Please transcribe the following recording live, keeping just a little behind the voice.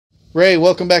Ray,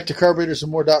 welcome back to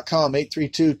carburetorsandmore.com,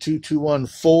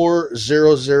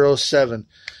 832-221-4007.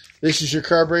 This is your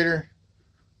carburetor.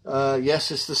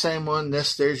 Yes, it's the same one.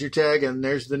 There's your tag, and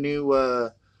there's the new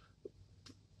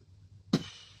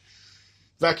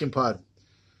vacuum pod. I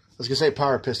was going to say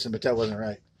power piston, but that wasn't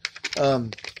right.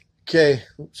 Okay,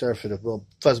 sorry for the little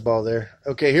fuzzball there.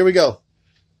 Okay, here we go.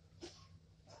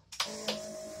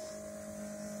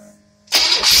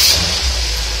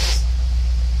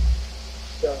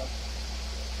 So,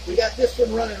 we got this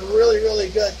one running really, really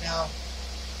good now.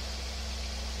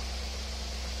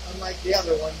 Unlike the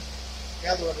other one. The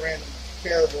other one ran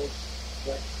terrible.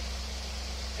 But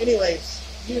anyways,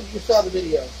 you saw the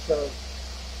video, so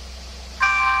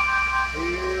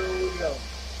here we go.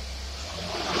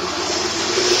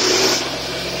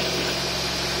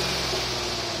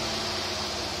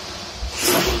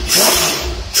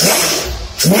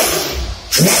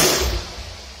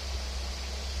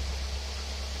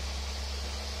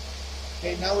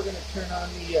 Okay, now we're going to turn on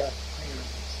the,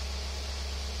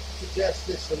 adjust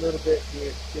this a little bit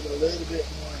here, give it a little bit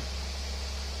more.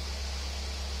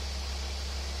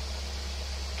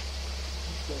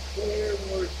 Just a fair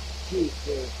more juice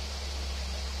there.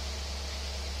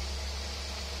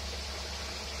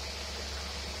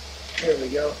 There we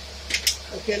go.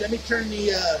 Okay, let me turn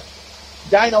the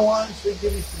dyno on so we can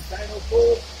give you some dyno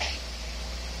pull.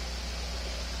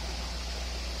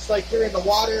 It's like you're in the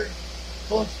water,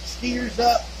 pulling some steers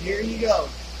up. Here you go.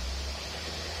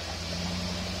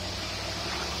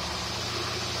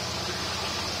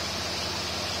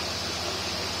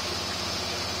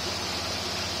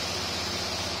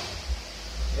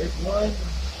 There's one,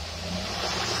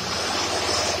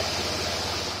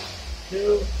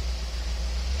 two,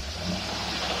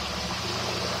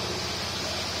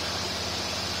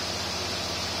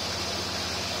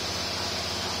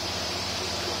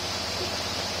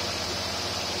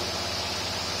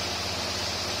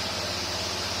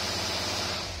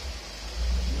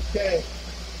 okay.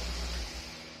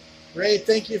 Ray,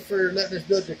 thank you for letting us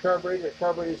build your carburetor at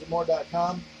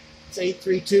carburetorsandmore.com. It's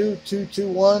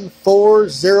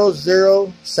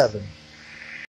 832-221-4007.